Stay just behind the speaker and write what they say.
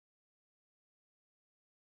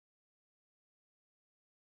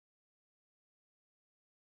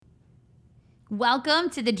Welcome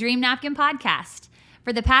to the Dream Napkin podcast.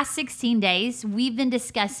 For the past 16 days, we've been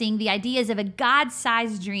discussing the ideas of a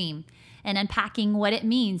God-sized dream and unpacking what it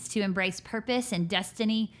means to embrace purpose and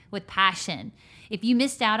destiny with passion. If you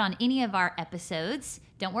missed out on any of our episodes,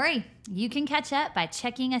 don't worry. You can catch up by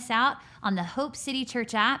checking us out on the Hope City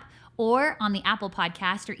Church app or on the Apple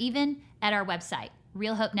Podcast or even at our website,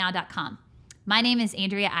 realhopenow.com. My name is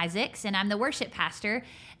Andrea Isaacs, and I'm the worship pastor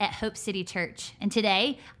at Hope City Church. And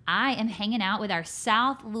today, I am hanging out with our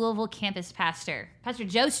South Louisville campus pastor, Pastor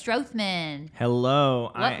Joe Strothman.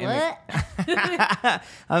 Hello. What?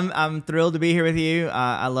 I'm thrilled to be here with you.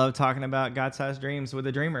 I love talking about God-sized dreams with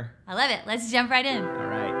a dreamer. I love it. Let's jump right in. All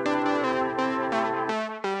right.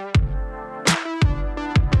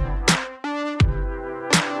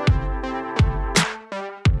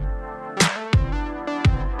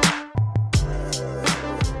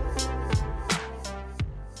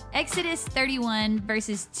 Exodus 31,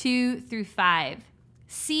 verses 2 through 5.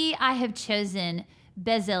 See, I have chosen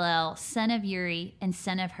Bezalel, son of Uri and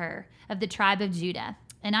son of Hur, of the tribe of Judah,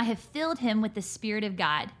 and I have filled him with the Spirit of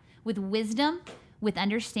God, with wisdom, with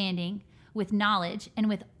understanding, with knowledge, and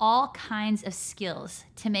with all kinds of skills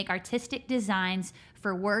to make artistic designs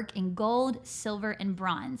for work in gold, silver, and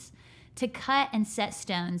bronze, to cut and set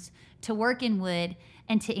stones, to work in wood,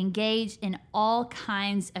 and to engage in all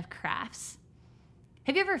kinds of crafts.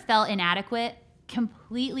 Have you ever felt inadequate,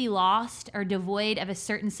 completely lost, or devoid of a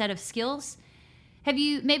certain set of skills? Have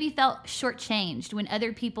you maybe felt shortchanged when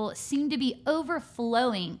other people seem to be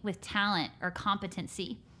overflowing with talent or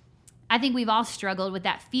competency? I think we've all struggled with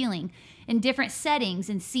that feeling in different settings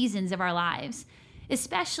and seasons of our lives,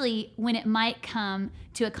 especially when it might come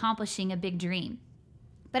to accomplishing a big dream.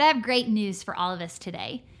 But I have great news for all of us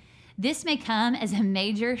today. This may come as a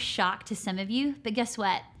major shock to some of you, but guess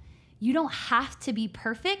what? You don't have to be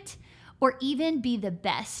perfect or even be the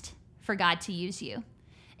best for God to use you.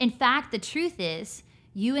 In fact, the truth is,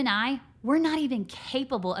 you and we're not even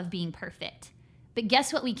capable of being perfect. But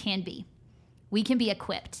guess what we can be? We can be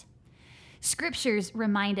equipped. Scriptures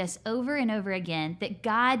remind us over and over again that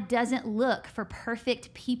God doesn't look for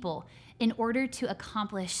perfect people in order to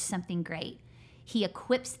accomplish something great. He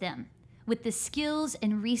equips them with the skills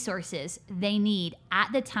and resources they need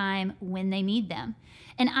at the time when they need them.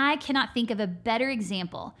 And I cannot think of a better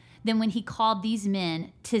example than when he called these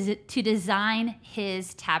men to design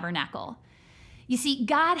his tabernacle. You see,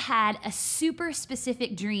 God had a super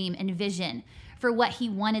specific dream and vision for what he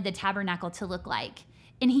wanted the tabernacle to look like,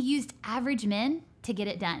 and he used average men to get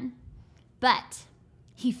it done. But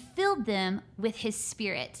he filled them with his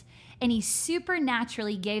Spirit, and he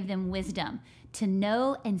supernaturally gave them wisdom to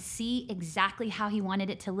know and see exactly how he wanted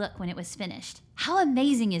it to look when it was finished. How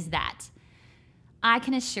amazing is that? I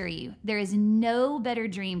can assure you, there is no better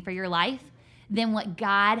dream for your life than what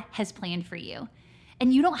God has planned for you.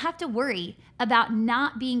 And you don't have to worry about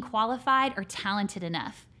not being qualified or talented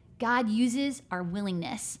enough. God uses our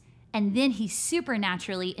willingness, and then he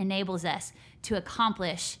supernaturally enables us to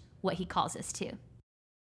accomplish what he calls us to.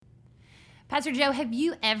 Pastor Joe, have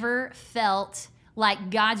you ever felt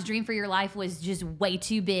like God's dream for your life was just way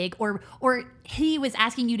too big, or he was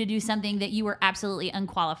asking you to do something that you were absolutely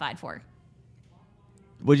unqualified for?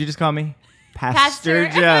 What'd you just call me? Pastor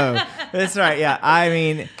Joe. That's right. Yeah. I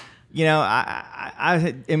mean, you know,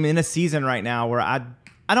 I am in a season right now where I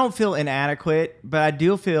don't feel inadequate, but I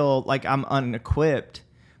do feel like I'm unequipped.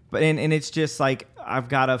 But and it's just like I've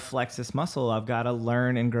got to flex this muscle. I've got to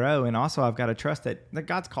learn and grow, and also I've got to trust that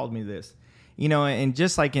God's called me to this. You know, and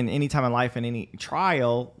just like in any time in life, in any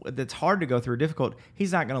trial that's hard to go through, difficult,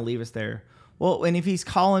 he's not going to leave us there. Well, and if he's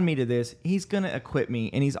calling me to this, he's going to equip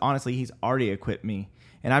me. And he's already equipped me.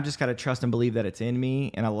 And I've just got to trust and believe that it's in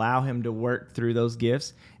me and allow him to work through those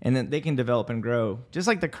gifts, and then they can develop and grow. Just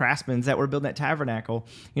like the craftsmen that were building that tabernacle.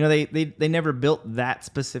 You know, they never built that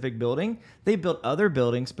specific building. They built other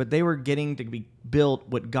buildings, but they were getting to be built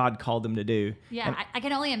what God called them to do. Yeah, and I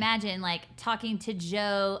can only imagine like talking to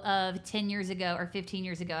Joe of 10 years ago or 15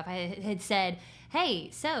 years ago if I had said,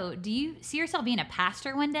 hey, so do you see yourself being a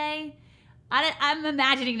pastor one day? I'm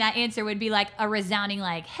imagining that answer would be like a resounding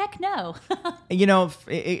like, heck no. You know,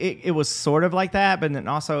 it was sort of like that, but then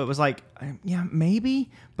also it was like, yeah,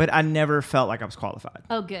 maybe, but I never felt like I was qualified.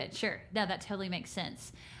 Oh, good. Sure. No, that totally makes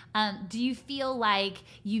sense. Do you feel like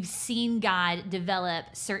you've seen God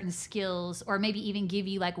develop certain skills or maybe even give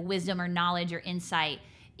you like wisdom or knowledge or insight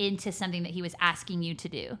into something that he was asking you to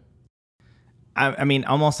do? I mean,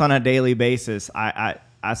 almost on a daily basis,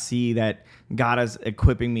 I see that God is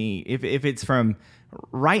equipping me. If it's from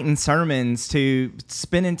writing sermons to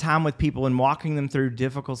spending time with people and walking them through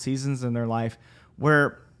difficult seasons in their life,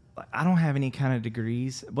 where I don't have any kind of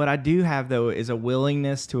degrees. What I do have, though, is a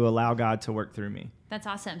willingness to allow God to work through me. That's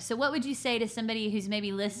awesome. So what would you say to somebody who's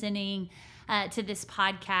maybe listening to this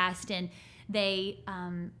podcast and they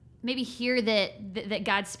maybe hear that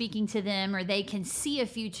God's speaking to them, or they can see a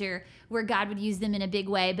future where God would use them in a big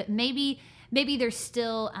way, but maybe they're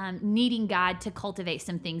still needing God to cultivate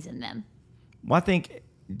some things in them? Well, I think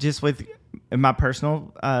just with my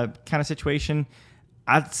personal kind of situation,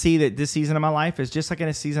 I see that this season of my life is just like in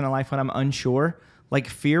a season of life when I'm unsure. Like,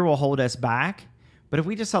 fear will hold us back. But if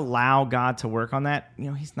we just allow God to work on that,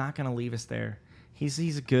 he's not going to leave us there.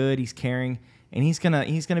 He's good, he's caring, and he's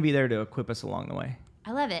gonna be there to equip us along the way.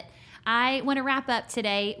 I love it. I want to wrap up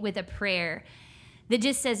today with a prayer that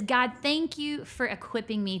just says, God, thank you for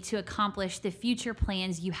equipping me to accomplish the future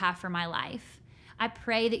plans you have for my life. I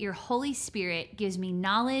pray that your Holy Spirit gives me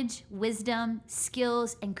knowledge, wisdom,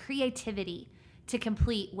 skills, and creativity to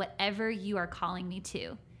complete whatever you are calling me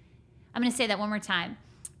to. I'm going to say that one more time.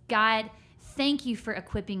 God, thank you for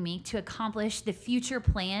equipping me to accomplish the future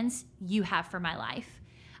plans you have for my life.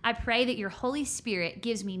 I pray that your Holy Spirit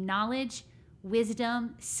gives me knowledge,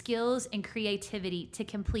 wisdom, skills, and creativity to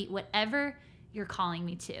complete whatever you're calling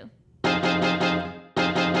me to.